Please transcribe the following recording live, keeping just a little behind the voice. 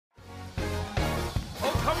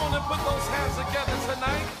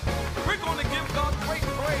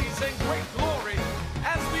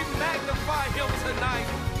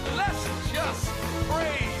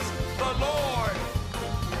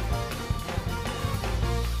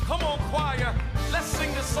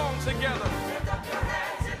song together. Lift up your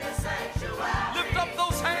hands in the sanctuary. Lift up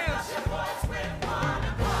those hands. Your voice with one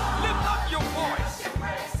accord. Lift up your voice. Give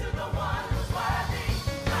praise to the one who's worthy.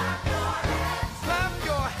 Clap your hands. Clap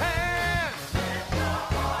your hands. Lift your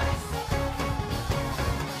voice.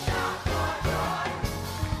 Shout for joy.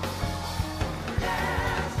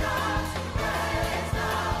 Let's just praise the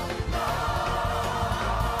Lord.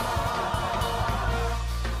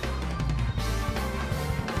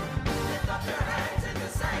 Lift up your hands in the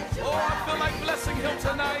sanctuary. Oh, I feel like blessing him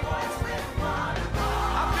tonight. Voice with one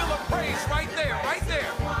accord. I feel a praise right there, right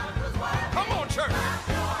there. One who's worthy. Come on, church. Clap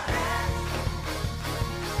your hands.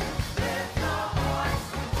 Lift your voice.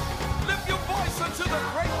 Lift your voice unto the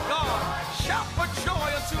great God. Shout for joy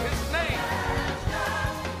unto his name. Let's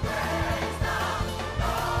just praise the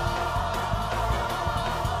Lord.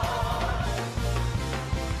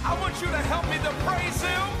 I want you to help me to praise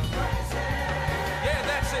him. Praise Him. Yeah,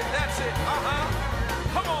 that's it, that's it.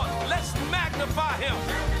 Come on, let's magnify him.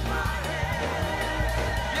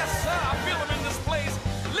 Yes, sir, I feel him in this place.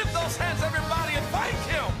 Lift those hands, everybody, and thank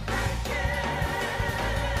him.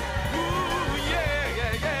 Ooh, yeah,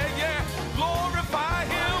 yeah, yeah, yeah. Glorify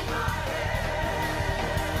him.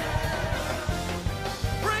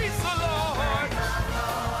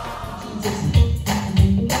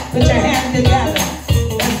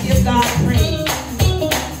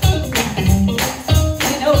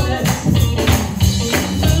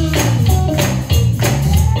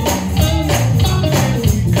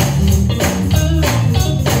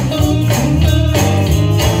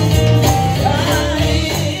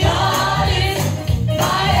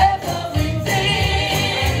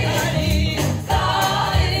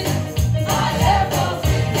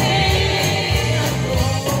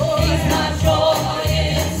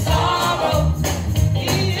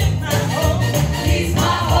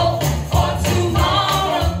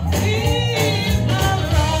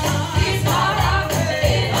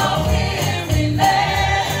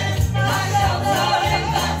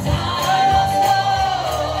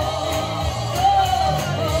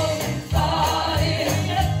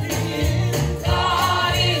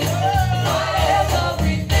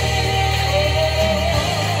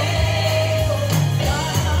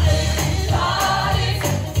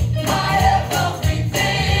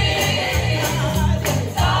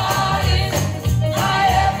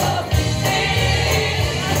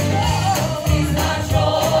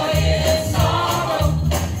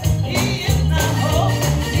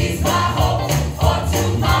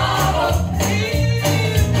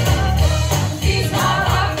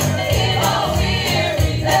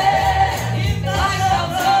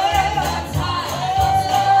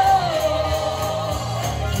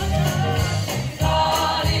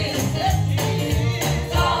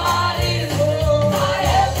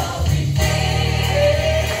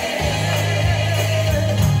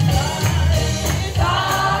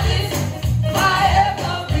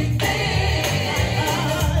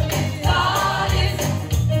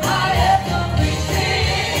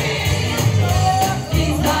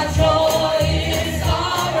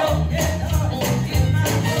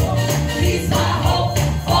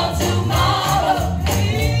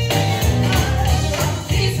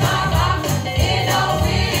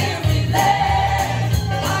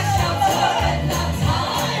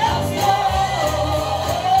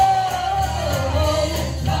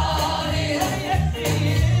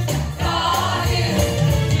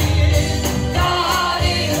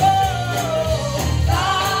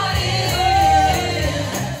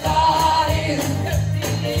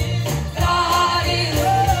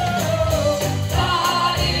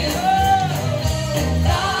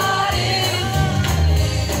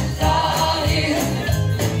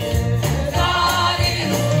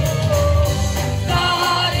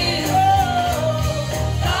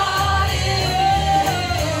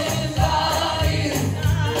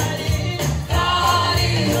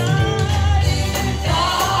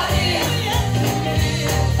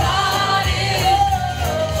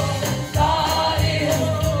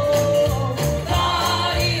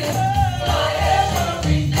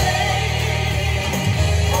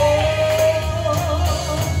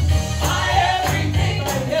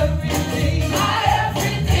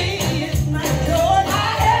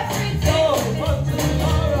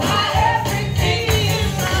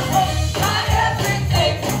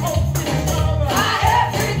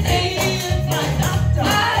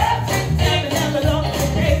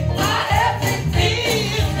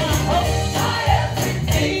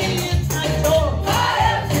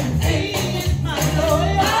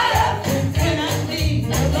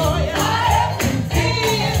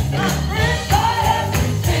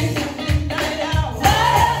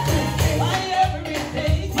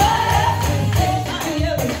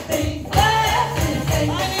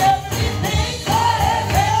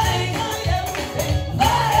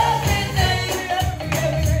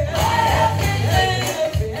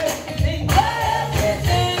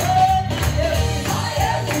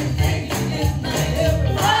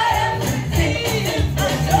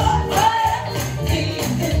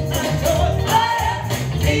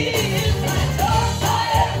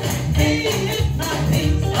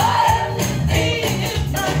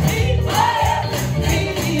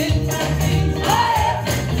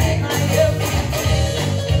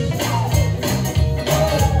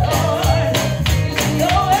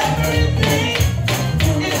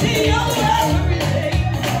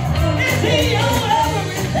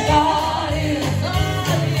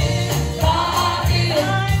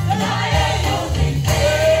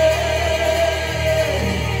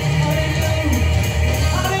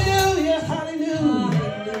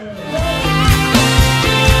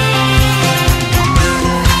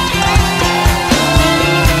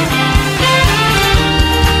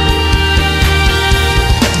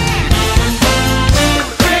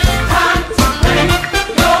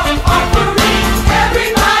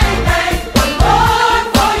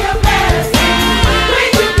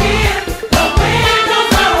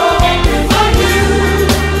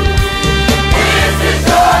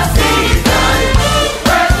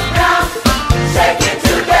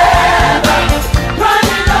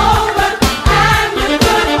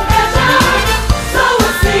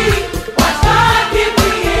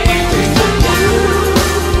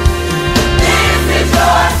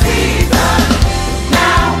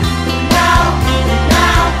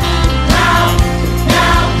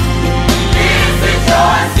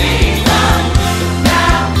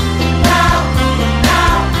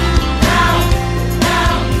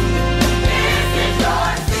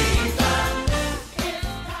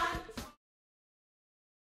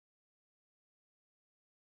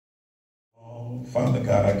 Father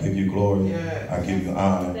God, I give you glory. Yes. I give you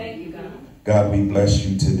honor. Thank you, God. God, we bless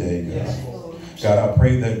you today, God. Yes. God, I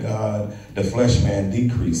pray that, God, the flesh man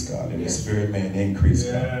decrease, God, and the spirit man increase,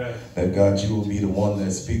 God. Yes. That, God, you will be the one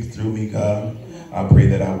that speaks through me, God. I pray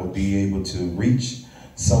that I will be able to reach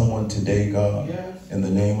someone today, God, Yes. in the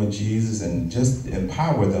name of Jesus, and just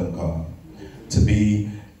empower them, God, to be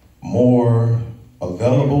more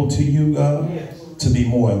available to you, God, Yes. to be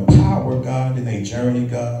more empowered, God, in a journey,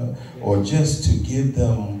 God, or just to give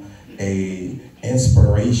them a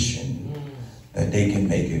inspiration that they can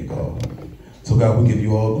make it, God. So, God, we give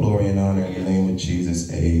you all glory and honor in the name of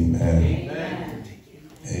Jesus. Amen. Amen.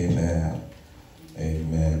 Amen.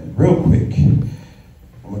 Amen. Real quick, I'm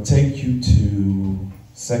going to take you to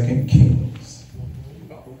 2 Kings.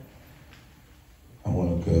 I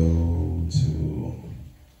want to go to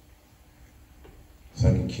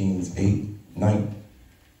 2 Kings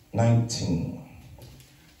 19.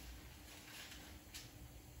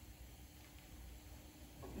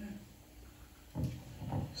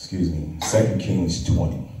 Excuse me, 2 Kings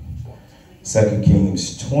 20. 2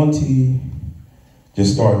 Kings 20,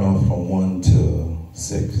 just starting off from 1 to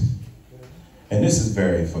 6. And this is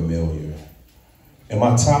very familiar. And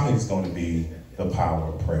my topic is going to be the power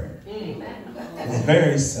of prayer. It's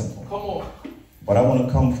very simple. Come on. But I want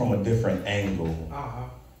to come from a different angle Uh-huh.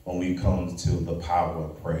 when we come to the power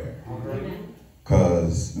of prayer. All right.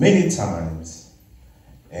 Because many times,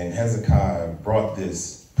 and Hezekiah brought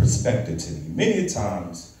this perspective to me, many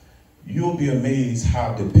times you'll be amazed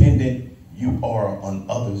how dependent you are on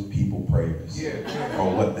other people's prayers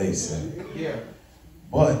or what they say. Yeah.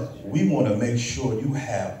 But we want to make sure you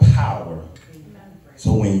have power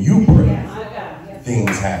so when you pray,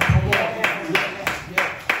 things happen.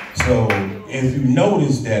 So if you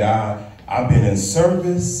notice that I've been in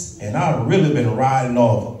service and I've really been riding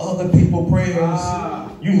off other people's prayers,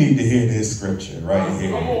 you need to hear this scripture right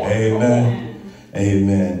here. Amen.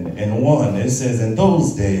 Amen. And 1, it says, in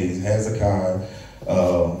those days, Hezekiah,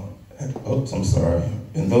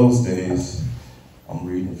 in those days, I'm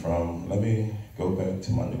reading from, let me go back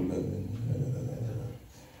to my New Living.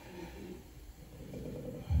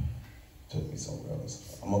 Took me somewhere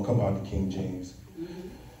else. I'm going to come out to King James.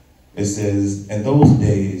 It says, in those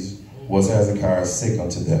days was Hezekiah sick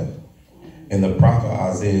unto death. And the prophet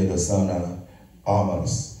Isaiah, the son of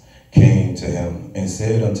Amos, came to him and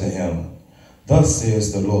said unto him, Thus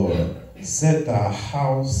says the Lord, set thy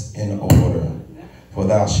house in order, for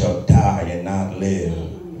thou shalt die and not live.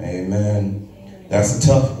 Amen. That's a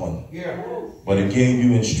tough one. Yeah. But it gave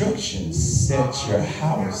you instructions. Set your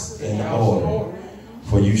house in order,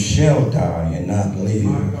 for you shall die and not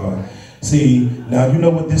live. See, now you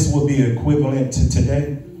know what this would be equivalent to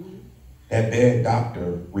today? That bad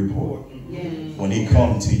doctor report. When he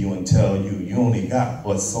come to you and tell you, you only got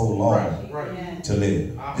but so long Right. to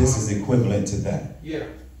live. This is equivalent to that. Yeah.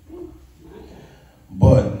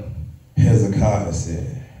 But Hezekiah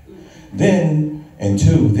said, then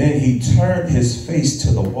he turned his face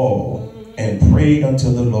to the wall and prayed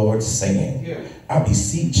unto the Lord, saying, I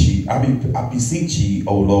beseech ye,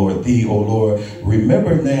 O Lord, thee, O Lord,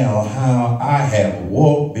 remember now how I have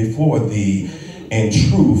walked before thee in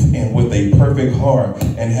truth and with a perfect heart,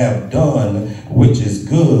 and have done which is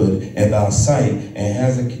good in thy sight.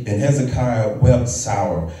 And Hezekiah wept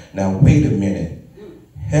sour. Now wait a minute.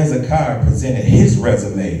 Hezekiah presented his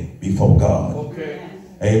resume before God. Okay.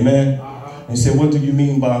 Amen. You say, what do you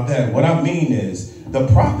mean by that? What I mean is, The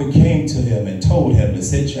prophet came to him and told him to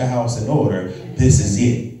set your house in order. This is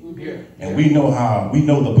it. And we know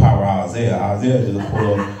the power of Isaiah. Isaiah just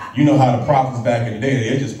pull up. You know how the prophets back in the day,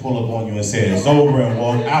 they just pull up on you and say it's over and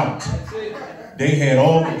walk out. They had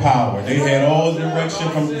all the power. They had all the direction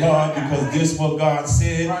from God because this is what God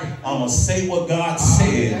said. I'm going to say what God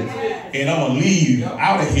said and I'm going to leave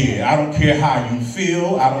out of here. I don't care how you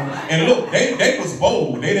feel. And look, they was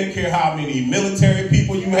bold. They didn't care how many military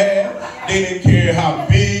people you had. They didn't care how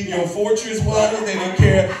big your fortress was. They didn't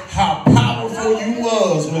care how powerful you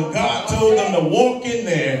was. When God told them to walk in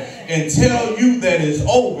there and tell you that it's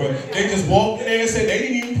over, they just walked in there and said, they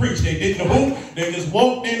didn't even preach. They didn't hoop. They just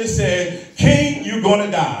walked in and said, King, you're going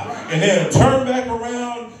to die. And then turn back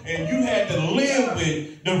around and you had to live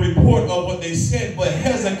with the report of what they said. But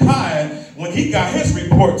Hezekiah, when he got his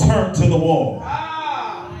report, turned to the wall.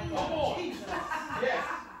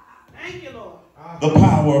 The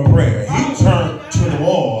power of prayer. He turned to the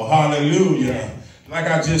wall. Hallelujah. Like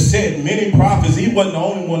I just said, many prophets, he wasn't the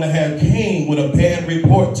only one that came with a bad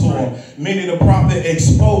report to him. Many of the prophets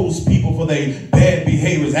exposed people for their bad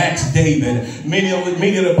behaviors. Ask David. Many of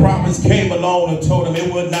the prophets came along and told him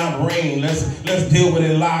it would not rain. Let's deal with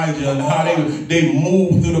Elijah and how they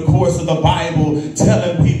moved through the course of the Bible,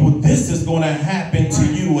 telling people this is going to happen to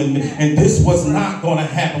you and this was not going to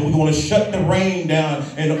happen. We're going to shut the rain down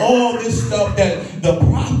and all this stuff that the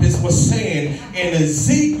prophets were saying. And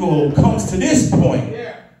Ezekiel comes to this point.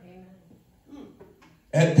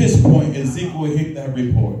 At this point, Ezekiel hit that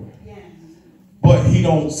report. But he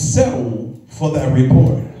don't settle for that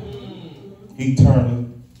report. He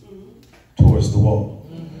turned towards the wall.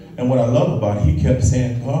 And what I love about it, he kept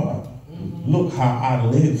saying, God, look how I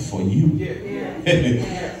live for you.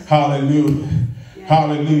 Hallelujah.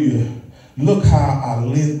 Hallelujah. Look how I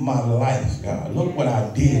live my life, God. Look what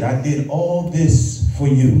I did. I did all this for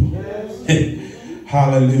you.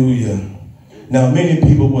 Hallelujah. Now, many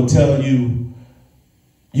people will tell you,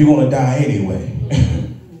 you're going to die anyway.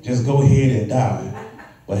 Just go ahead and die.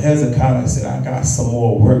 But Hezekiah said, I got some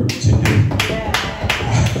more work to do.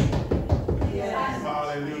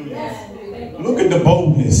 Hallelujah. Look at the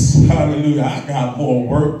boldness. Hallelujah. I got more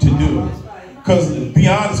work to do. Because to be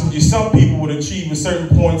honest with you, some people would achieve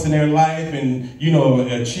certain points in their life and,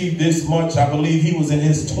 achieve this much. I believe he was in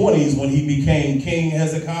his 20s when he became King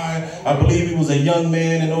Hezekiah. I believe he was a young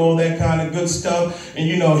man and all that kind of good stuff. And,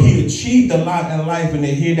 he achieved a lot in life, and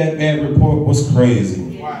to hear that bad report was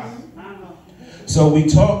crazy. Wow. So we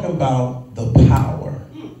talk about the power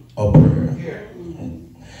of prayer.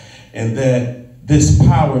 And that this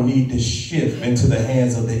power need to shift into the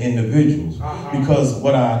hands of the individuals. Because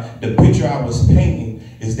the picture I was painting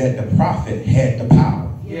is that the prophet had the power.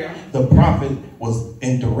 The prophet was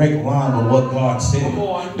in direct line with what God said.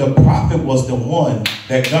 The prophet was the one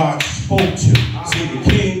that God spoke to.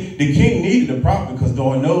 See, the king needed the prophet because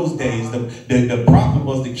during those days, the prophet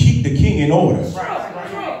was to keep the king in order.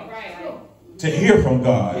 To hear from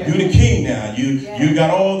God. You're the king now. You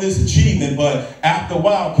got all this achievement, but after a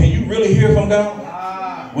while, can you really hear from God?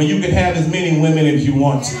 When you can have as many women as you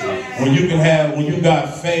want to. When you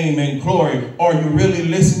got fame and glory. Are you really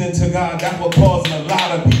listening to God? That's what causes a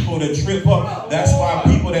lot of people to trip up. That's why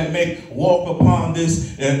people that may walk upon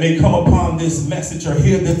this and may come upon this message or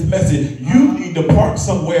hear this message, you need to park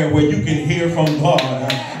somewhere where you can hear from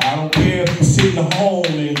God. I don't care if you're sitting at home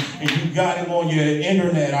and you got him on your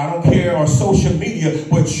internet. I don't care, or social media,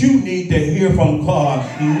 but you need to hear from God.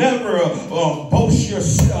 Never boast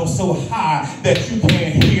yourself so high that you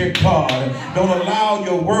can't hear God. Don't allow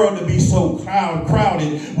your world to be so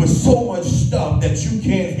crowded with so much stuff that you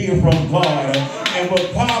can't hear from God. And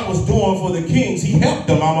what God was doing for the kings, he helped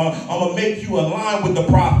them. I'm going to make you align with the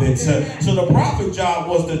prophets. So the prophet's job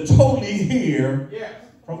was to totally hear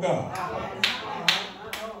from God.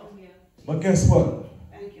 But guess what?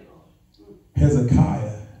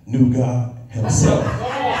 Hezekiah knew God himself.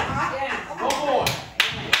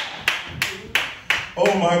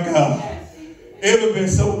 Oh my God. It would have been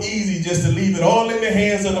so easy just to leave it all in the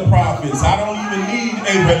hands of the prophets. I don't even need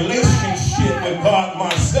a relationship with God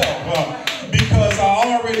myself because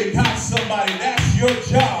I already got somebody. That's your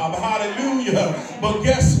job. Hallelujah. But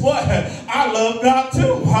guess what? I love God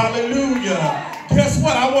too. Hallelujah. Guess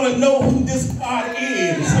what? I want to know who this God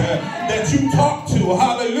is that you talk to.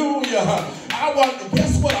 Hallelujah.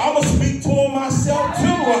 Guess what? I'm going to speak to him myself too.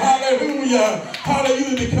 Hallelujah.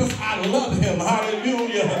 Hallelujah. Because I love him.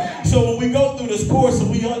 Hallelujah. So when we go through this course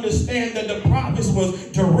and we understand that the prophets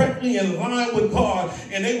was directly in line with God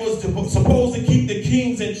and they was supposed to keep the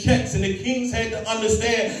kings in checks, and the kings had to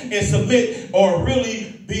understand and submit or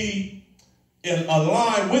really be in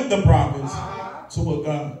line with the prophets to what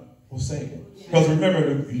God was saying. Because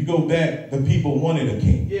remember, if you go back, the people wanted a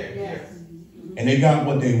king. And they got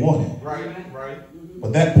what they wanted.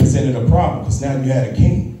 But that presented a problem because now you had a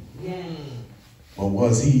king. But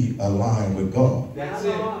was he aligned with God? That's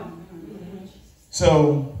it.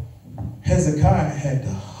 So Hezekiah had to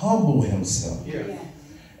humble himself.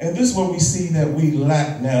 And this is what we see that we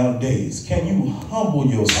lack nowadays. Can you humble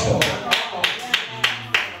yourself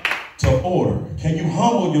to order? Can you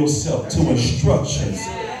humble yourself to instructions?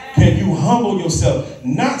 Can you humble yourself?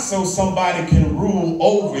 Not so somebody can rule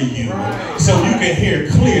over you, so you can hear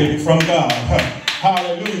clearly from God.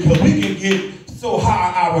 Hallelujah. Because we can get so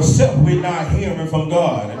high ourselves, we're not hearing from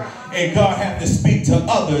God. And God have to speak to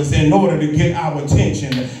others in order to get our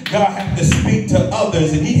attention. God have to speak to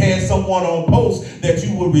others, and he had someone on post that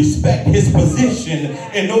you would respect his position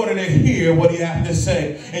in order to hear what he have to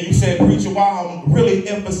say. And you said, preacher, while I'm really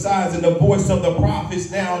emphasizing the voice of the prophets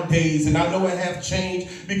nowadays, and I know it have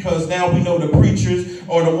changed because now we know the preachers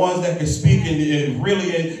are the ones that can speak and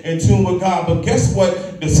really in tune with God. But guess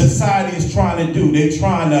what the society is trying to do? They're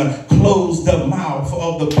trying to close the mouth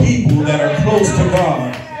of the people that are close to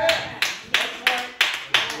God,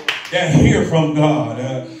 that hear from God.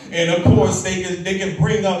 And of course, they can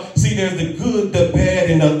bring up, see, there's the good, the bad,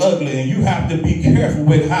 and the ugly. And you have to be careful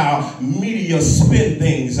with how media spin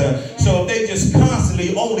things. So if they just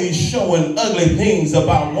constantly only showing ugly things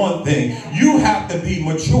about one thing, you have to be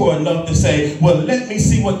mature enough to say, well, let me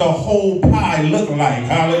see what the whole pie look like.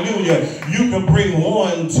 Hallelujah. You can bring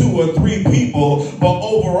 1, 2, or 3 people, but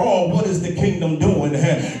overall, what is the kingdom doing?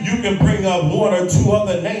 You can bring up 1 or 2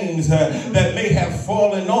 other names that may have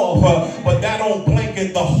fallen off, but that don't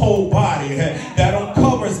blanket the whole body. That don't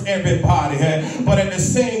covers everybody. But at the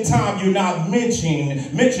same time, you're not mentioning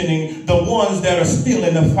the ones that are still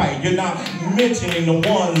in the fight. You're not mentioning the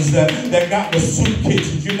ones that got the soup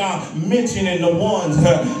kitchens. You're not mentioning the ones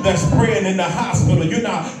that's praying in the hospital. You're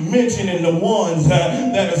not mentioning the ones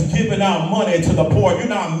that is giving out money to the poor. You're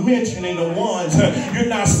not mentioning the ones. You're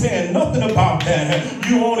not saying nothing about that.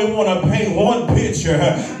 You only want to paint one picture.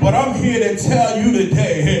 But I'm here to tell you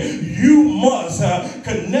today, you must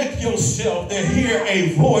connect yourself to hear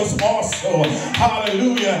a voice also.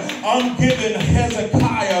 Hallelujah. I'm giving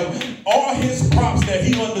Hezekiah all his props that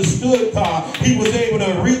he understood God. He was able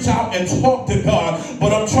to reach out and talk to God.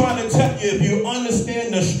 But I'm trying to tell you, if you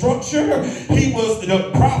understand the structure,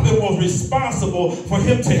 the prophet was responsible for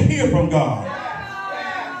him to hear from God.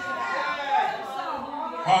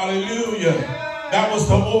 Hallelujah. That was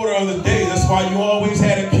the order of the day. That's why you always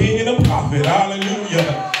had a king and a prophet.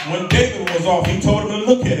 Hallelujah. When David was off, he told him to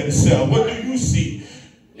look at himself. What do you see?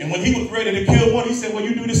 And when he was ready to kill one, he said, well,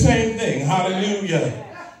 you do the same thing. Hallelujah.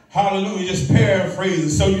 Hallelujah. Just paraphrasing.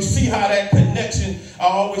 So you see how that connection, I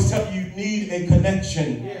always tell you, you need a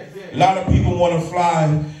connection. A lot of people want to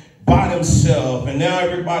fly by themselves. And now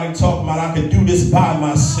everybody talking about, I can do this by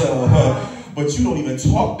myself. But you don't even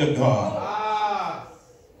talk to God.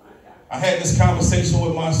 I had this conversation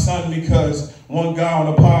with my son because one guy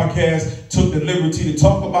on the podcast took the liberty to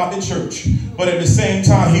talk about the church, but at the same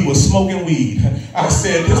time he was smoking weed. I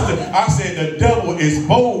said the devil is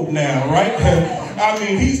bold now, right? I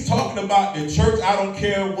mean, he's talking about the church. I don't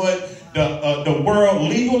care what the world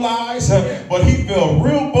legalized, but he felt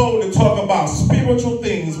real bold to talk about spiritual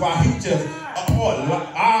things while he just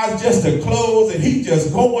eyes just to close, and he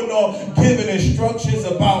just going on giving instructions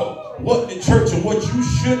about what the church and what you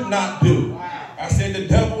should not do. I said the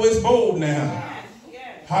devil is bold now.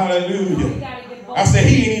 Hallelujah. I said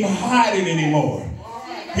he ain't even hiding anymore.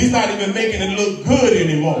 He's not even making it look good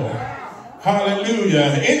anymore.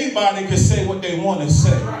 Hallelujah. Anybody can say what they want to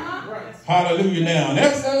say. Hallelujah. Now,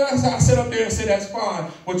 I sit up there and say that's fine,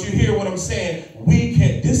 but you hear what I'm saying.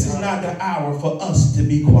 This is not the hour for us to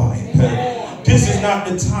be quiet. This is not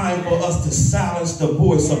the time for us to silence the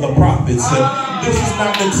voice of the prophets. This is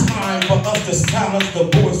not the time for us to silence the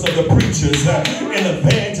voice of the preachers and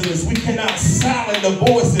evangelists. We cannot silence the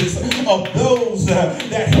voices of those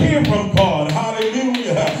that hear from God.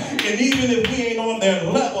 Hallelujah. And even if we ain't on their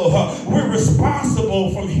level, we're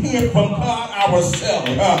responsible for hearing from God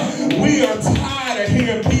ourselves. We are tired of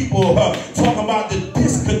hearing people talk about the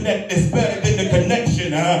disconnect is better than the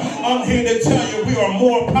connection. I'm here to tell you we are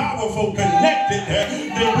more powerful connected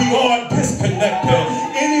than we are disconnected.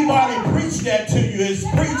 Anybody preach that to you is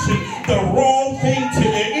preaching the wrong thing to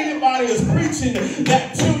you. Anybody is preaching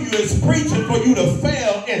that to you is preaching for you to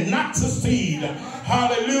fail and not succeed.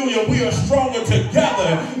 Hallelujah. We are stronger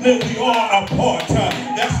together than we are apart.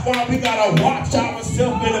 That's why we got to watch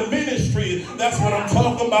ourselves in the ministry. That's what I'm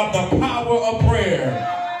talking about, the power of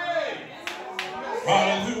prayer.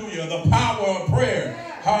 Hallelujah. The power of prayer.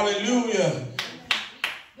 Hallelujah.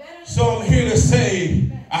 So I'm here to say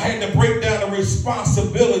I had to break down the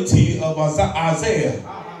responsibility of Isaiah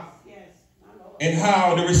and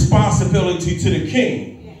how the responsibility to the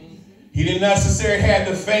king. He didn't necessarily have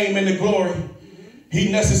the fame and the glory.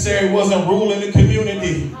 He necessarily wasn't ruling the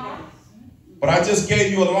community. But I just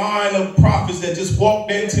gave you a line of prophets that just walked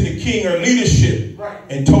into the king or leadership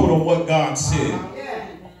and told him what God said.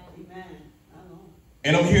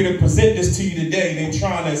 And I'm here to present this to you today. They're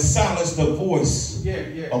trying to silence the voice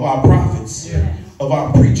of our prophets, of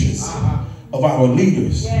our preachers, of our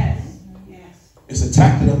leaders. It's a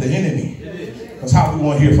tactic of the enemy. That's how we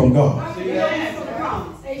want to hear from God.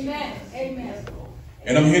 Amen. Amen.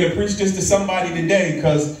 And I'm here to preach this to somebody today,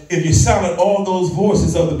 because if you silence all those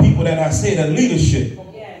voices of the people that I said in leadership,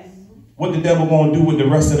 what the devil going to do with the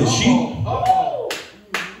rest of the sheep?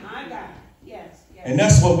 And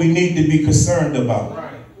that's what we need to be concerned about.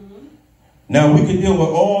 Now, we can deal with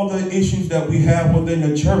all the issues that we have within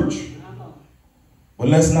the church, but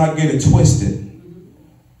let's not get it twisted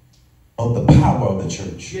of the power of the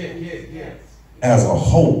church as a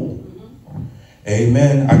whole.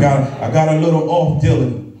 Amen. I got a little off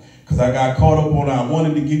dealing because I got caught up on. I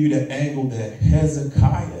wanted to give you the angle that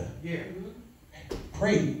Hezekiah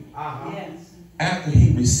prayed after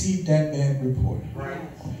he received that bad report.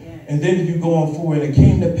 And then you go on forward, and it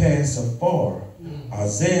came to pass afar.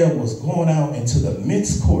 Isaiah was going out into the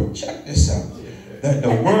midst court. Check this out. That the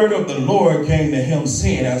word of the Lord came to him,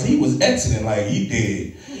 saying, as he was exiting, like he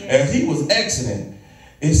did, as he was exiting,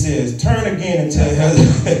 it says, turn again and tell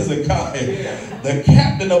Hezekiah, the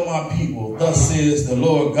captain of my people, thus says the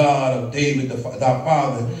Lord God of David, thy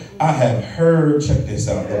father, I have heard, check this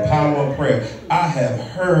out, the power of prayer. I have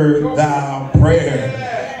heard thy prayer.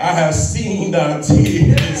 I have seen thy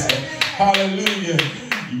tears. Hallelujah.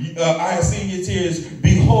 I have seen your tears.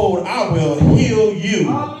 Behold, I will heal you.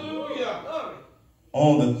 Hallelujah.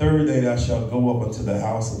 On the third day thou shalt go up unto the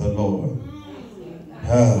house of the Lord.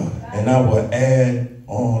 And I will add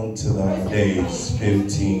on to thy days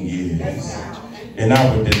 15 years. And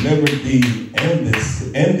I will deliver thee in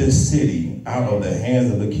this city out of the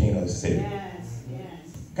hands of the king of the city.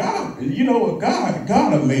 God, you know what?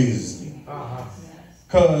 God amazes me.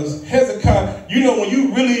 Because Hezekiah, you know, when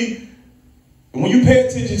you pay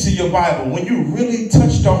attention to your Bible, when you really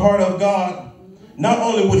touch the heart of God, not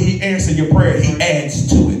only would he answer your prayer, he adds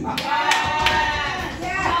to it. The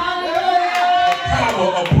power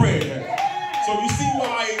of prayer. So you see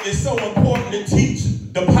why it's so important to teach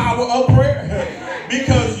the power of prayer.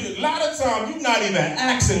 Because a lot of times you're not even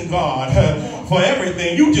asking God for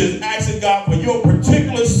everything. You just asking God for your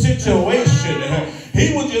particular situation.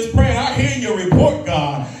 He was just praying. I hear your report,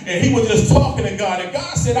 God. And he was just talking to God. And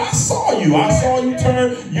God said, I saw you. I saw you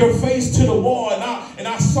turn your face to the wall. And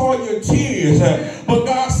I saw your tears. But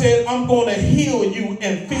God said, I'm going to heal you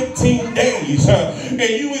in 15 days. And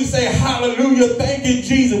you would say, hallelujah, thank you,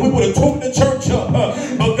 Jesus. We would have took the church up.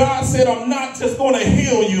 But God said, I'm not just going to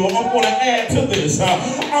heal you. I'm going to add to this.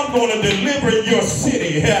 I'm going to deliver your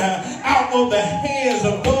city out of the hands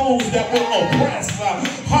of those that will oppress.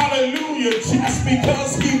 Hallelujah, just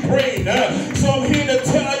because he prayed. So I'm here to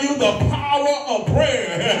tell you the power of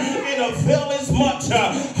prayer. It avails much.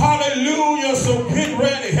 Hallelujah. So get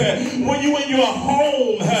ready. When you in your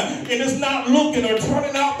home and it's not looking or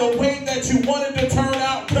turning out the way that you wanted to turn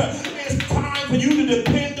out, it's time for you to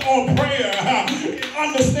depend on prayer.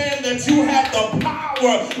 Understand that you have the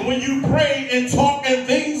power when you pray and talk, and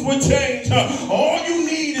things will change. All you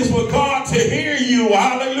need is for God to hear you.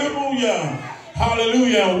 Hallelujah.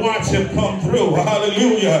 Hallelujah. And watch him come through.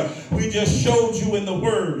 Hallelujah. We just showed you in the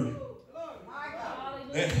word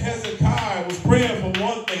that Hezekiah was praying for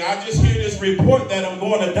one thing. I just hear this report that I'm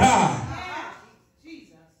going to die.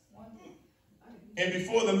 And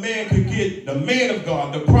before the man of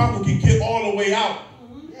God, the prophet could get all the way out,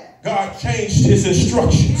 God changed his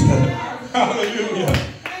instructions. Hallelujah.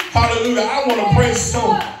 Hallelujah. I want to pray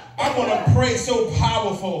so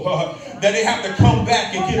powerful that they have to come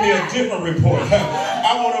back and give me a different report.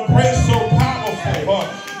 I want to pray so powerful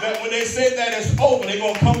that when they say that it's over, they're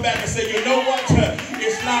going to come back and say, you know what?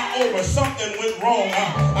 It's not over. Something went wrong.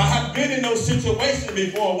 I have been in those situations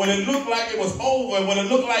before when it looked like it was over, when it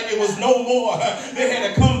looked like it was no more. They had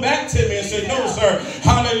to come back to me and say, no, sir.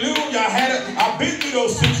 Hallelujah. I've been through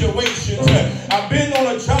those situations. I've been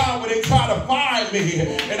on a job where they tried to fire me,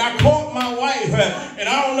 and I caught my wife, and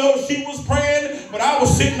I don't know if she was praying, but I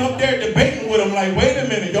was sitting up there debating with them like, wait a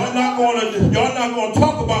minute, y'all not going to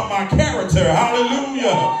talk about my character.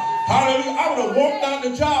 Hallelujah. Hallelujah. I would have walked out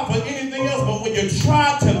the job for anything else, but when you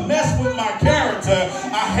tried to mess with my character,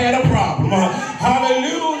 I had a problem.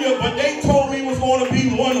 Hallelujah. But they told me it was going to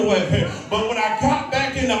be one way. But when I got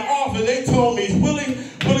back in the office,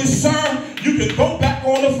 to go back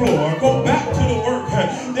on the floor, go back to the work.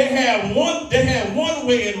 They had one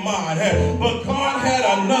way in mind, but God had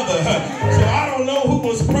another. So I don't know who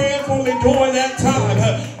was praying for me during that time,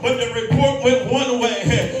 but the report went one way.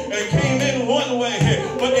 It came in one way,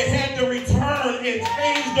 but they had to return and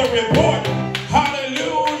change the report.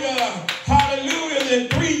 Hallelujah. Hallelujah. Then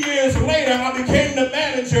 3 years later, I became the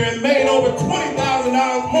manager and made over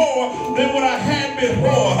 $20,000 more than what I had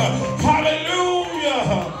before.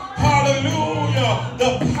 Hallelujah. Hallelujah.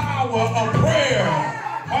 The power of prayer.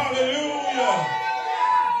 Hallelujah.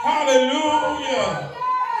 Hallelujah.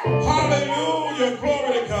 Hallelujah.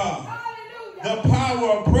 Glory to God. The power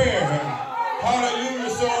of prayer. Hallelujah.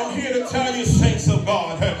 So I'm here to tell you, saints of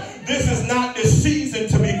God, this is not the season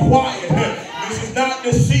to be quiet. This is not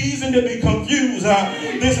the season to be confused.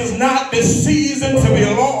 This is not the season to be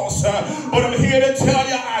lost. But I'm here to tell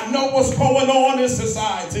you, I know what's going on in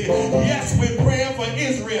society. Yes, we're praying for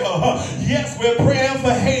Israel. Yes, we're praying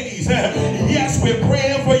for Hades. Yes, we're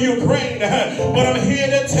praying for Ukraine. But I'm here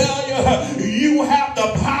to tell you, you have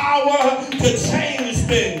the power to change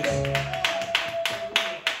things.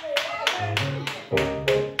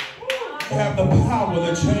 You have the power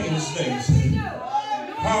to change things.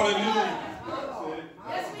 Hallelujah.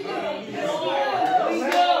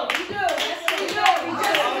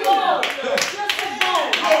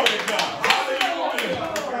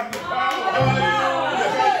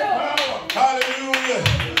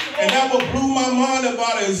 Blew my mind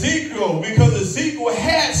about Ezekiel, because Ezekiel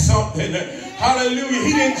had something. Hallelujah.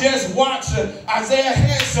 He didn't just watch Isaiah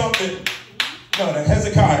had something. No,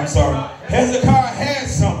 Hezekiah, I'm sorry. Hezekiah had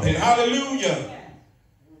something. Hallelujah.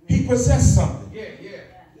 He possessed something.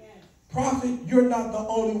 Prophet, you're not the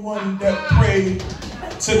only one that prayed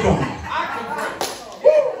to God.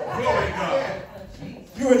 Glory to God.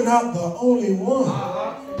 You're not the only one.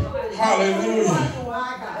 Hallelujah.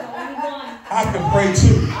 I can pray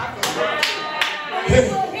too.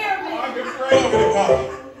 Glory to God.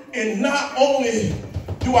 And not only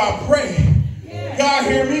do I pray, God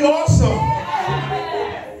hear me also. Glory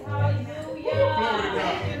to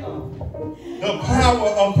God. The power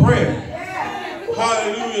of prayer.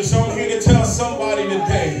 Hallelujah. So I'm here to tell somebody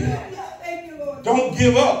today, don't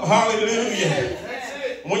give up. Hallelujah.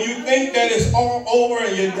 When you think that it's all over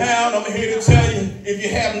and you're down, I'm here to tell you, if you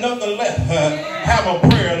have nothing left, have a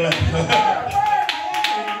prayer left.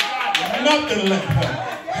 Nothing left,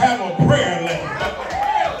 have a prayer left.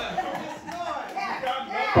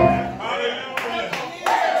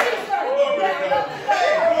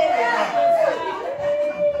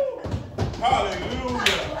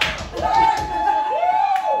 Hallelujah.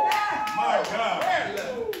 My God.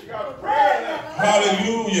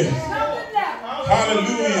 Hallelujah.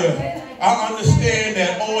 Hallelujah. I understand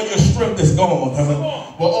that all your strength is gone.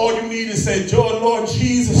 But all you need is say, Lord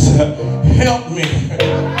Jesus, help me.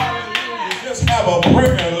 Just have a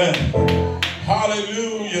prayer left.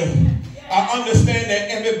 Hallelujah. I understand that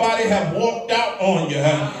everybody have walked out on you,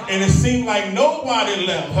 and it seemed like nobody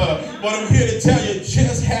left. But I'm here to tell you,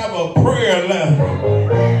 just have a prayer left.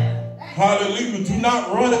 Hallelujah. Do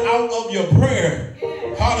not run out of your prayer.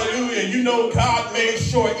 Hallelujah. You know God made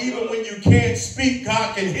sure even when you can't speak,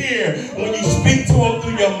 God can hear. When you speak to him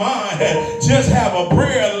through your mind, just have a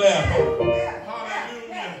prayer left.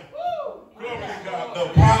 Hallelujah. Glory to God. The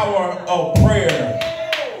power of prayer.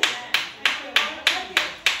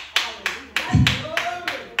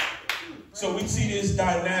 So we see this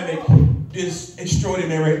dynamic, this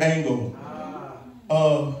extraordinary angle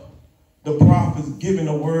of the prophet giving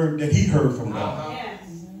a word that he heard from God.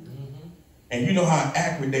 And you know how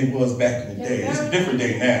accurate they was back in the day. It's a different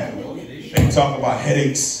day now. They talk about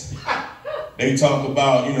headaches. They talk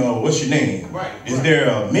about, what's your name? Is there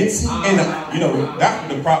a Mitzi? And, that's what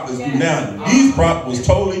the prophets do now. These prophets was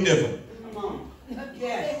totally different.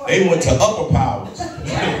 They went to upper powers.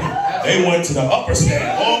 They went to the upper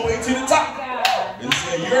stand, all the way to the top. And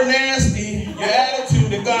said, you're nasty, your attitude,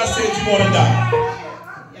 that God said you're going to die.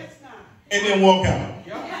 And then walk out.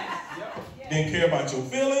 Didn't care about your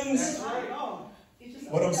feelings.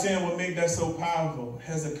 What I'm saying, what made that so powerful,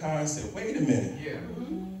 Hezekiah said, wait a minute.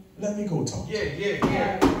 Let me go talk. Let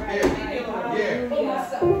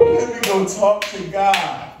me go talk to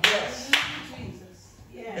God.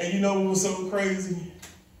 And you know what was so crazy?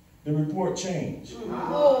 The report changed. The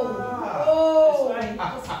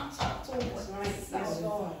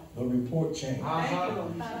report changed.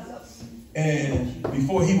 And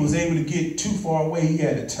before he was able to get too far away, he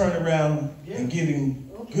had to turn around and give him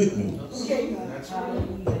good news.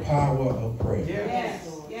 The power of prayer.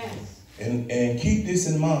 And keep this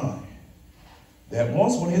in mind, that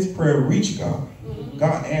once when his prayer reached God,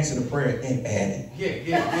 God answered the prayer and added.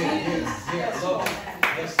 Yes, Lord.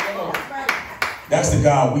 Yes, Lord. That's the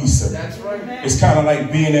God we serve. That's right. It's kind of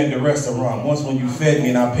like being at the restaurant. Once when you fed me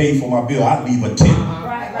and I paid for my bill, I leave a tip.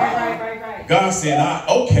 Right. God said,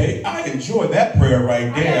 okay, I enjoy that prayer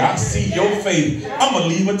right there. I see your faith. I'm going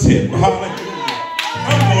to leave a tip. Hallelujah.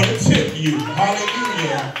 I'm going to tip you.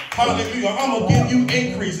 Hallelujah. Hallelujah. I'm going to give you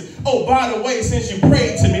increase. Oh, by the way, since you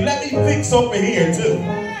prayed to me, let me fix over here too.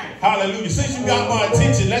 Hallelujah. Since you got my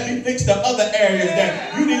attention, let me fix the other areas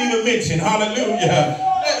that you didn't even mention. Hallelujah.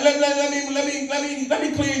 Let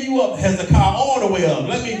me clear you up, Hezekiah, all the way up.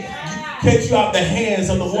 Let me catch you out the hands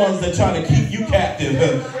of the ones that try to keep you captive.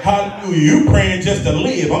 Hallelujah. You praying just to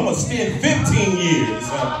live. I'm going to spend 15 years.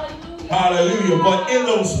 Hallelujah. But in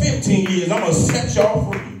those 15 years, I'm going to set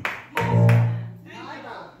y'all free.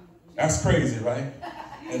 That's crazy, right?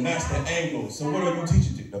 And that's the angle. So what are you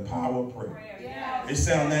teaching? The power of prayer. It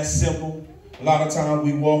sounds that simple. A lot of times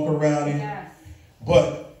we walk around it.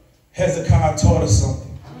 But Hezekiah taught us something.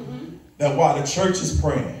 That while the church is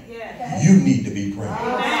praying, you need to be praying.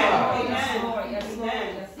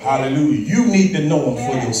 Hallelujah. You need to know him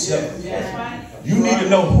for yourself. You need to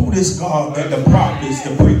know who this God that the prophets,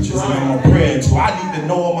 the preachers, and I'm praying to. I need to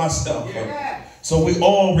know all my stuff. So we're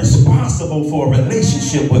all responsible for a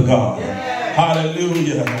relationship with God.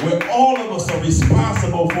 Hallelujah. Where all of us are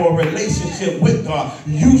responsible for a relationship with God.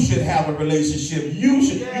 You should have a relationship. You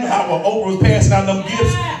know how Oprah was passing out them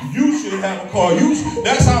gifts? You should have a car.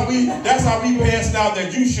 That's how we passed out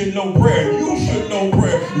that you should know prayer. You should know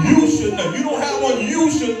prayer. You should know. You don't have one,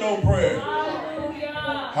 you should know prayer.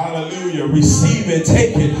 Hallelujah. Receive it,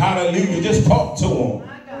 take it. Hallelujah. Just talk to him.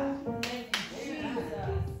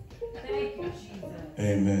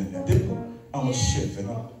 Amen. And then I'm going to shift, and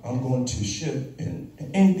I'm going to shift and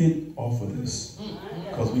end it off of this,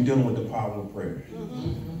 because we're dealing with the power of prayer.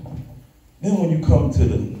 Then when you come to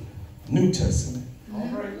the New Testament,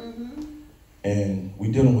 and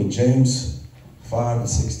we're dealing with James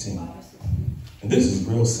 5:16. And this is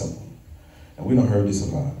real simple. And we done heard this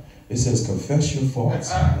a lot. It says, confess your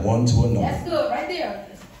faults one to another. That's good, right there.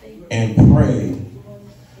 And pray.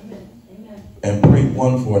 And pray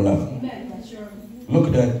one for another. Look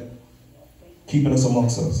at that. Keeping us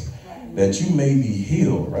amongst us. That you may be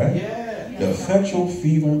healed, right? The effectual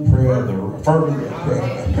fervent prayer of the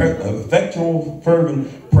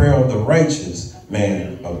fervent prayer of the righteous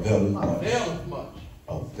man availeth much.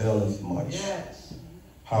 Availeth much. Yes.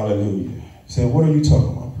 Hallelujah. So what are you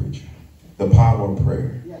talking about, preacher? The power of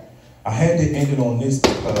prayer. I had to end it on this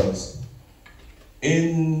because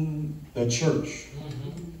in the church,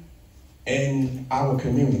 in our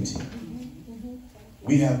community,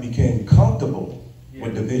 we have become comfortable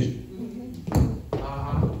with division.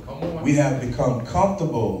 We have become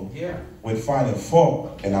comfortable with finding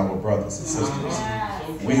fault in our brothers and sisters.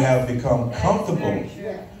 We have become comfortable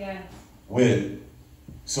with.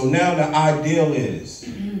 So now the ideal is,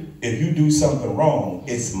 if you do something wrong,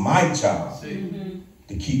 it's my job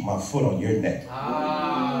to keep my foot on your neck.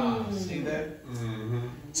 See that?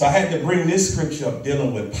 So I had to bring this scripture up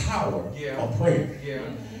dealing with power of prayer.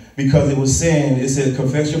 Because it was saying, it said,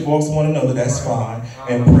 confess your faults to one another, that's fine,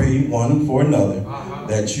 and pray one for another,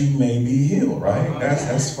 that you may be healed, right?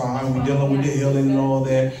 That's fine. We're dealing with the healing and all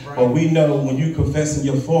that. But we know when you confessing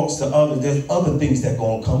your faults to others, there's other things that are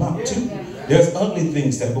going to come out too. There's ugly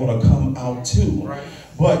things that are going to come out too.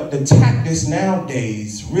 But the tactics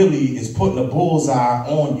nowadays really is putting a bullseye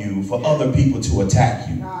on you for other people to attack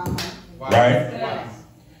you, right?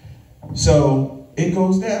 So it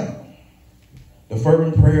goes down. The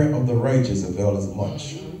fervent prayer of the righteous availeth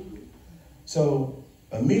much. So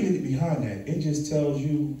immediately behind that, it just tells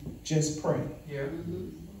you, just pray.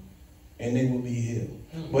 And they will be healed.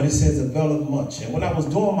 But it says availeth much. And when I was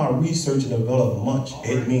doing my research in availeth much,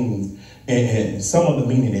 it means, and some of the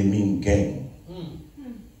meaning, it means gain.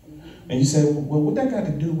 And you say, well, what that got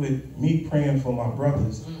to do with me praying for my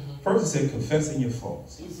brothers? First it said confessing your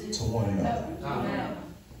faults to one another.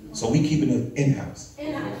 So we keeping it in-house.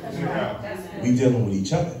 We dealing with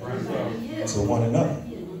each other, to one another.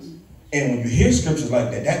 And when you hear scriptures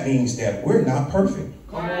like that, that means that we're not perfect.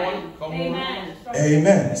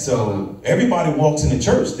 Amen. So everybody walks in the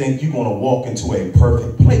church think you're going to walk into a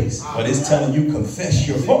perfect place, but it's telling you confess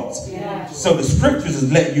your faults. So the scriptures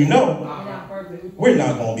is letting you know we're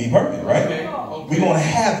not going to be perfect, right? We're going to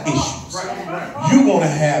have issues. You're going to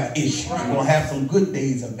have issues. You're going to have some good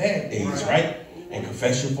days and bad days, right? And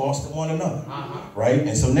confess your faults to one another, right?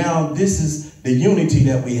 And so now this is the unity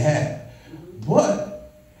that we have.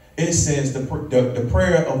 But it says the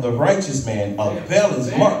prayer of the righteous man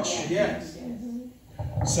availeth much.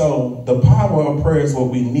 So the power of prayer is what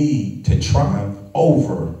we need to triumph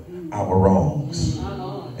over our wrongs.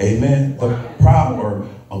 Amen. The power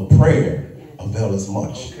of prayer avails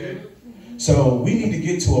much. So we need to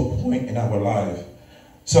get to a point in our life.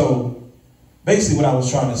 So basically what I was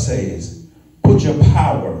trying to say is put your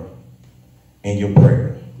power in your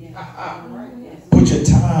prayer. Put your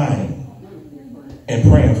time in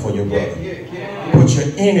praying for your brother. Put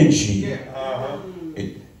your energy.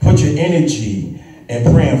 Put your energy in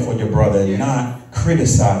praying for your brother and not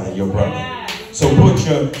criticizing your brother. So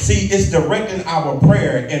it's directing our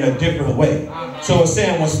prayer in a different way. So it's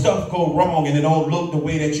saying when stuff go wrong and it don't look the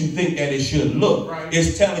way that you think that it should look,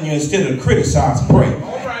 it's telling you instead of criticize, pray.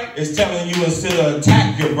 It's telling you instead of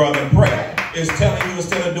attack your brother, pray. It's telling you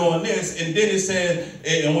instead of doing this, and then it said,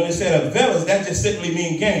 and when it said avail us, that just simply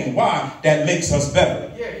means gain. Why? That makes us better.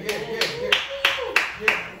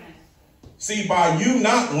 See, by you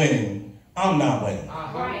not winning, I'm not winning.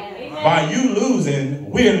 By you losing,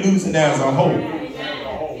 we're losing as a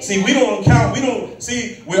whole. See, we're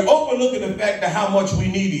overlooking the fact that how much we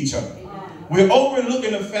need each other. We're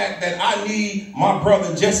overlooking the fact that I need my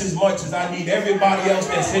brother just as much as I need everybody else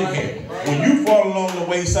that's in here. When you fall along the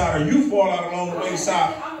wayside or you fall out along the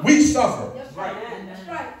wayside, we suffer.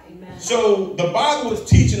 So the Bible is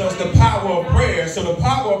teaching us the power of prayer. So the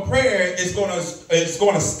power of prayer is going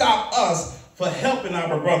to stop us for helping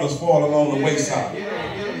our brothers fall along the wayside.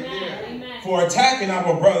 For attacking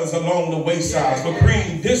our brothers along the wayside, for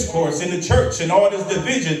creating discourse in the church and all this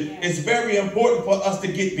division. It's very important for us to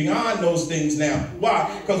get beyond those things now.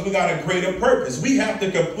 Why? Because we got a greater purpose. We have to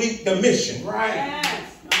complete the mission.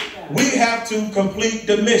 We have to complete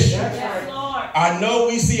the mission. I know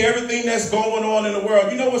we see everything that's going on in the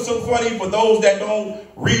world. You know what's so funny? For those that don't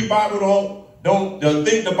read Bible, don't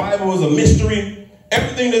think the Bible is a mystery.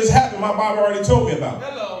 Everything that's happened, my Bible already told me about.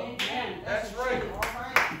 Hello. That's right.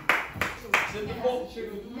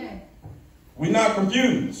 We're not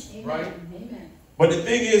confused. Right. But the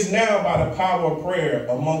thing is now, by the power of prayer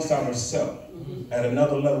amongst ourselves, at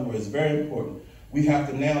another level where it's very important, we have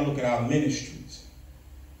to now look at our ministries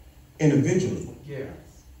individually. Yeah.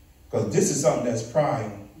 Because this is something that's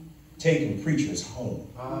probably taking preachers home.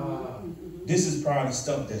 This is probably the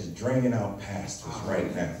stuff that's draining out pastors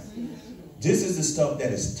right now. This is the stuff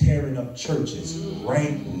that is tearing up churches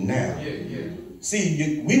right now.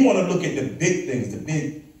 See, we want to look at the big things, the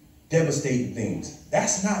big devastating things.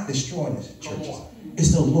 That's not destroying the churches.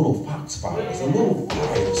 It's those little foxfires, the little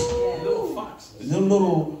fires. The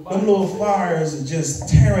little fires are just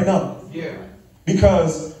tearing up.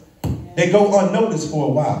 Because they go unnoticed for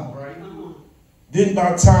a while. Then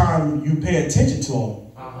by the time you pay attention to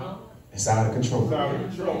them, it's out of control.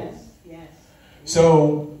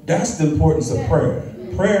 So that's the importance of prayer.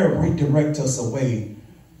 Prayer redirects us away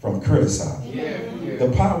from criticizing.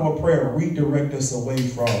 The power of prayer redirects us away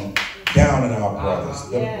from downing our brothers.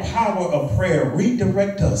 The power of prayer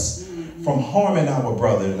redirects us from harming our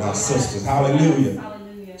brothers and our sisters. Hallelujah.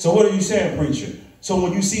 So what are you saying, preacher? So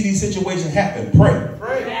when you see these situations happen, pray.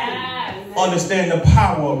 Understand the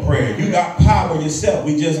power of prayer. You got power yourself.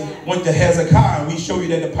 We just went to Hezekiah and we show you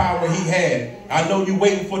that the power he had. I know you're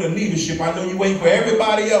waiting for the leadership. I know you're waiting for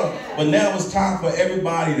everybody else. But now it's time for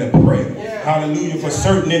everybody to pray. Hallelujah. For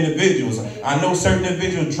certain individuals. I know certain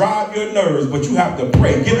individuals drive your nerves, but you have to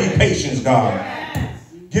pray. Give me patience, God.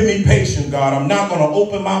 Give me patience, God. I'm not going to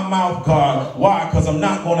open my mouth, God. Why? Because I'm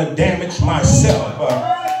not going to damage myself.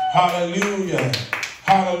 Hallelujah.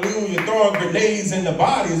 Hallelujah. Throwing grenades in the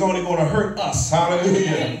body is only going to hurt us.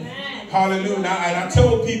 Hallelujah. Amen. Hallelujah. Now, and I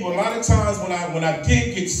told people a lot of times when I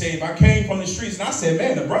did get saved, I came from the streets and I said,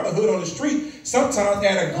 man, the brotherhood on the street sometimes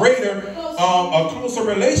had a greater, a closer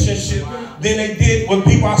relationship than they did with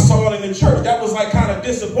people I saw in the church. That was like kind of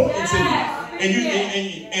disappointing to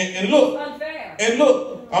me. And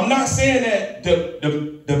look, I'm not saying that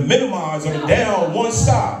the minimize or the down one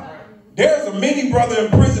side. There's a many brother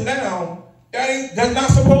in prison now that's not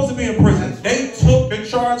supposed to be in prison. They took the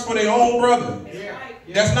charge for their own brother.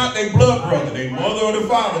 That's not their blood brother, their mother or their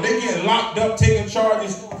father. They get locked up taking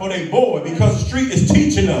charges for their boy because the street is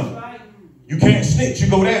teaching them. You can't snitch, you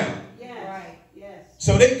go down.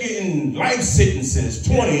 So they're getting life sentences,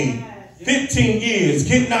 20, 15 years,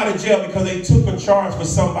 getting out of jail because they took a charge for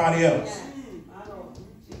somebody else.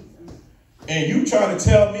 And you trying to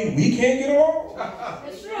tell me we can't get along?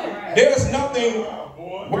 There's nothing.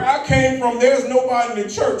 Where I came from, there's nobody in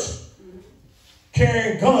the church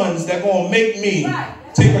carrying guns that going to make me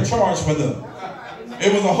take a charge for them.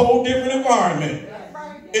 It was a whole different environment.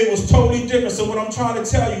 It was totally different. So what I'm trying to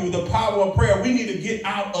tell you, the power of prayer, we need to get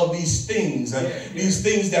out of these things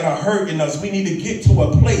that are hurting us. We need to get to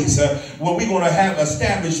a place where we're going to have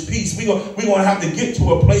established peace. We're going to have to get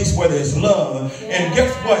to a place where there's love. And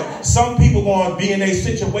guess what? Some people are going to be in a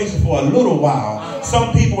situation for a little while.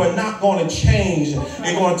 Some people are not going to change.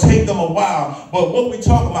 It's going to take them a while. But what we're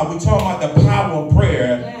talking about, the power of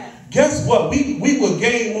prayer. Guess what? We will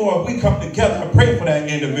gain more if we come together and pray for that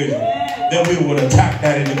individual than we would attack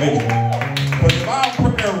that individual. Because if our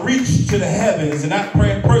prayer reached to the heavens and that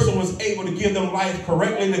person was able to give them life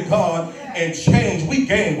correctly to God and change, we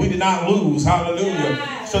gained. We did not lose. Hallelujah.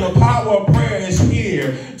 So the power of prayer is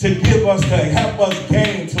here to give us, to help us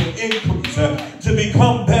gain, to increase, to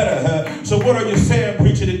become better. So what are you saying,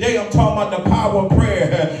 preacher? Today I'm talking about the power of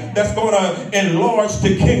prayer that's going to enlarge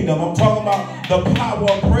the kingdom. I'm talking about the power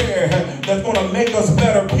of prayer that's going to make us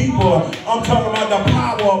better people. I'm talking about the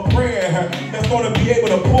power of prayer that's going to be able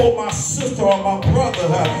to pull my sister or my brother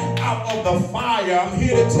out of the fire. I'm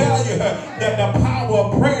here to tell you that the power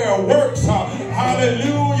of prayer works.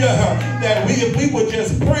 Hallelujah. That if we would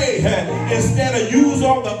just pray instead of use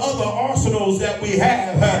all the other arsenals that we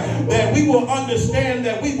have, that we will understand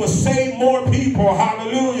that we will save more people.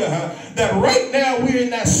 Hallelujah. That right now we're in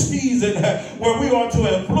that season where we are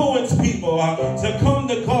to influence people to come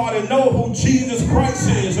to God and know who Jesus Christ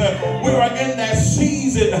is. We are in that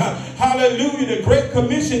season. Hallelujah. The Great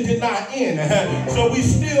Commission did not end. So we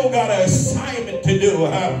still got an assignment to do.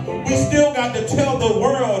 We still got to tell the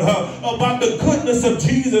world about the goodness of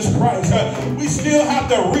Jesus Christ. We still have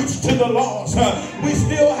to reach to the lost. We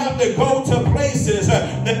still have to go to places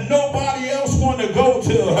that nobody else want to go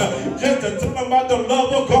to. Just to tell them about the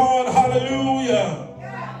love of God. Hallelujah.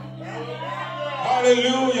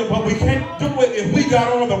 Hallelujah. But we can't do it if we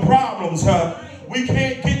got all the problems. We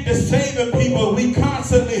can't get to saving people. We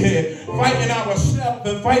constantly fighting ourselves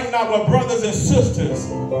and fighting our brothers and sisters.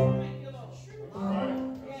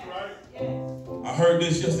 I heard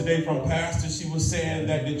this yesterday from Pastor. She was saying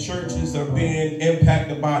that the churches are being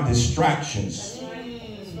impacted by distractions.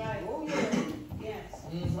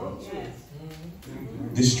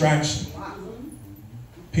 Distraction.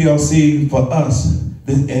 PLC, for us,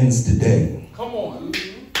 this ends today. Come on.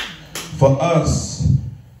 For us,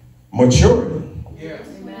 maturity. Yes.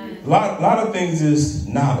 A lot of things is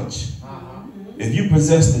knowledge. If you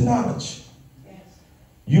possess the knowledge,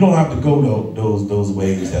 you don't have to go those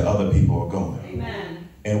ways that other people are going. Amen.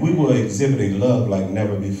 And we will exhibit a love like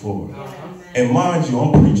never before. And mind you,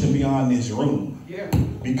 I'm preaching beyond this room.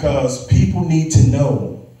 Because people need to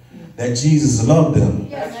know that Jesus loved them.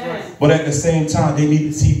 That's right. But at the same time, they need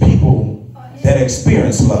to see people that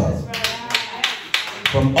experience love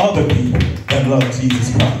from other people that love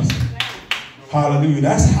Jesus Christ. Hallelujah.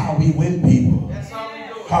 That's how we win people.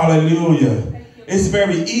 Hallelujah. It's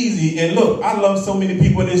very easy. And look, I love so many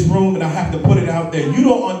people in this room, and I have to put it out there. You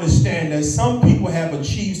don't understand that some people have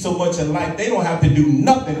achieved so much in life, they don't have to do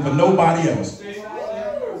nothing for nobody else.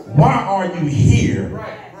 Why are you here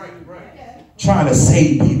trying to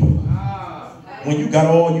save people when you got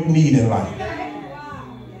all you need in life?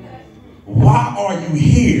 Why are you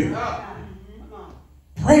here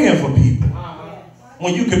praying for people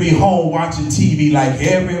when you could be home watching TV like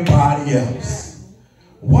everybody else?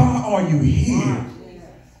 Why are you here?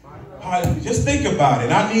 Just think about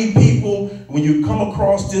it. I need people, when you come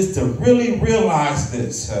across this, to really realize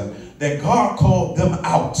this, that God called them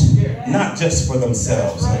out, not just for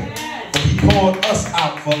themselves, but he called us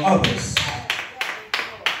out for others.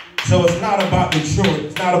 So it's not about the church,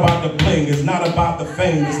 it's not about the bling, it's not about the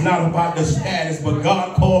fame, it's not about the status, but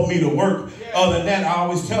God called me to work. Other than that, I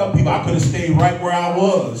always tell people I could have stayed right where I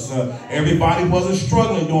was. Everybody wasn't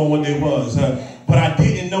struggling doing what they was. But I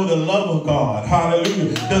didn't know the love of God. Hallelujah.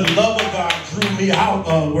 The love of God drew me out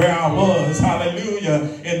of where I was. Hallelujah.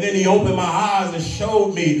 And then he opened my eyes and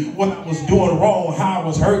showed me what I was doing wrong, how I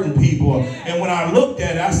was hurting people. And when I looked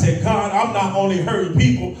at it, I said, God, I'm not only hurting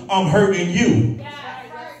people, I'm hurting you.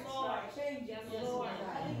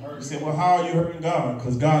 He said, well, how are you hurting God?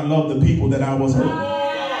 Because God loved the people that I was hurting.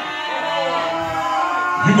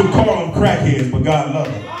 You could call them crackheads, but God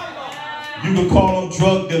loved them. You could call them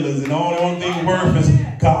drug dealers, and all the only thing worth is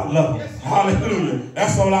God love them. Hallelujah.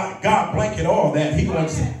 That's all God blanket all that. He going to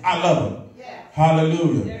say, I love them.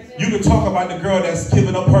 Hallelujah. You could talk about the girl that's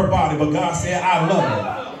giving up her body, but God said, I love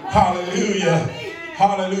her. Hallelujah.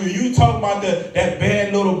 Hallelujah. You talk about that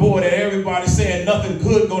bad little boy that everybody's saying nothing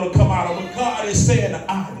good going to come out of, but God is saying,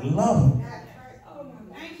 I love him.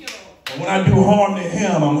 And when I do harm to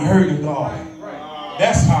him, I'm hurting God.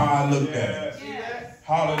 That's how I looked at it.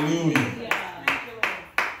 Hallelujah.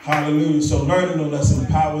 Hallelujah. So learning the lesson,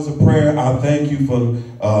 powers of prayer. I thank you for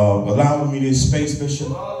allowing me this space,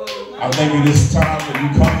 Bishop. I thank you this time that you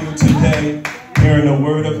come here today, hearing the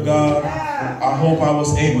word of God. I hope I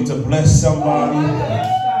was able to bless somebody.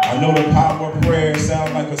 I know the power of prayer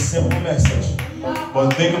sounds like a simple message, but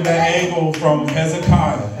think of that angle from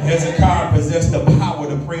Hezekiah. Hezekiah possessed the power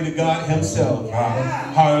to pray to God himself.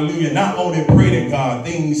 Hallelujah. Not only pray to God,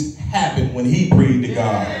 things happened when he prayed to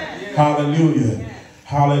God. Hallelujah.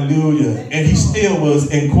 Hallelujah. And he still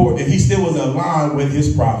was in court, and he still was aligned with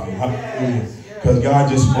his prophet. Hallelujah. Because God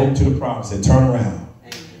just spoke to the prophet, said, turn around.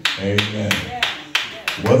 Amen.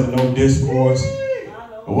 It wasn't no discourse.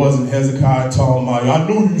 It wasn't Hezekiah telling him, I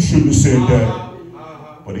knew you shouldn't have said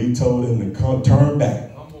that. But he told him to come, turn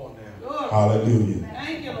back. Hallelujah.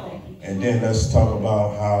 And then let's talk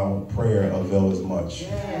about how prayer avails much.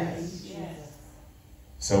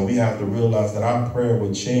 So we have to realize that our prayer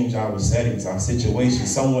will change our settings, our situation.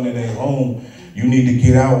 Someone at their home, you need to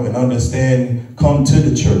get out and understand, come to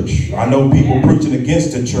the church. I know people preaching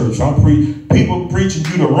against the church. People preaching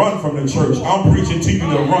you to run from the church. I'm preaching to you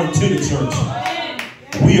to run to the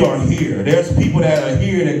church. We are here. There's people that are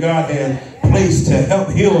here that God has placed to help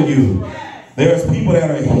heal you. There's people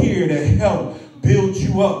that are here to help build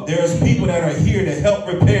you up. There's people that are here to help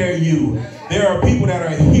repair you. There are people that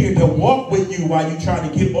are here to walk with you while you're trying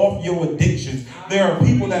to get off your addictions. There are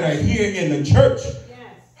people that are here in the church.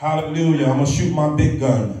 Hallelujah. I'm going to shoot my big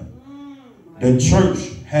gun. The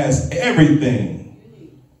church has everything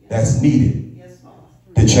that's needed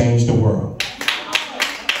to change the world.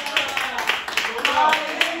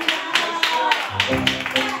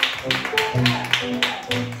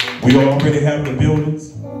 We already have the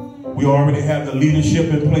buildings. We already have the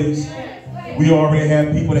leadership in place. We already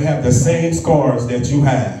have people that have the same scars that you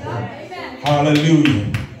have.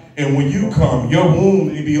 Hallelujah. And when you come, your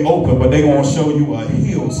wound may be open, but they're going to show you a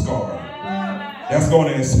healed scar. That's going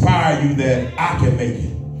to inspire you that I can make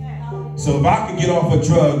it. So if I can get off of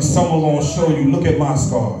drugs, someone's going to show you, look at my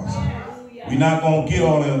scars. We're not going to get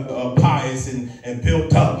all pious and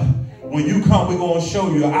built up. When you come, we're going to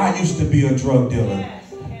show you, I used to be a drug dealer.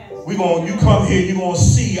 You come here, you're going to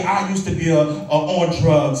see, I used to be on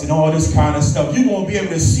drugs and all this kind of stuff. You're going to be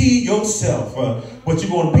able to see yourself, but you're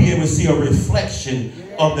going to be able to see a reflection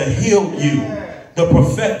of the healed you, the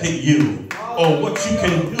perfected you, or what you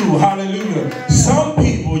can do. Hallelujah. Some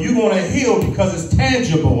people you're going to heal because it's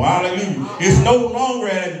tangible. Hallelujah. It's no longer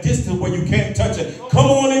at a distance where you can't touch it. Come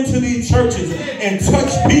on into these churches and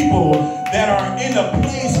touch people that are in a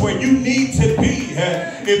place where you need to be.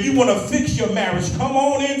 If you want to fix your marriage, come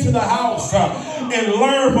on into the house and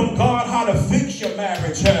learn from God how to fix your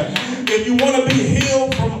marriage. If you want to be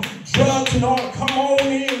healed from drugs and all, come on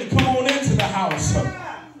into the house.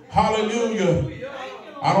 Hallelujah.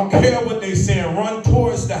 I don't care what they say. Run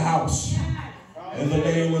towards the house. In the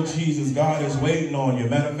name of Jesus, God is waiting on you.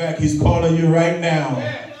 Matter of fact, he's calling you right now.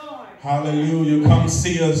 Hallelujah. Come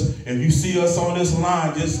see us. If you see us on this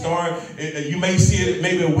line, just start. You may see it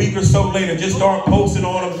maybe a week or so later. Just start posting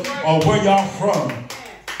on them or where y'all from.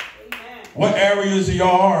 What areas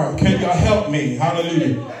y'all are. Can y'all help me?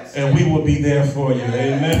 Hallelujah. And we will be there for you.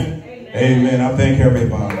 Amen. Amen. I thank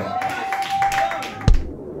everybody.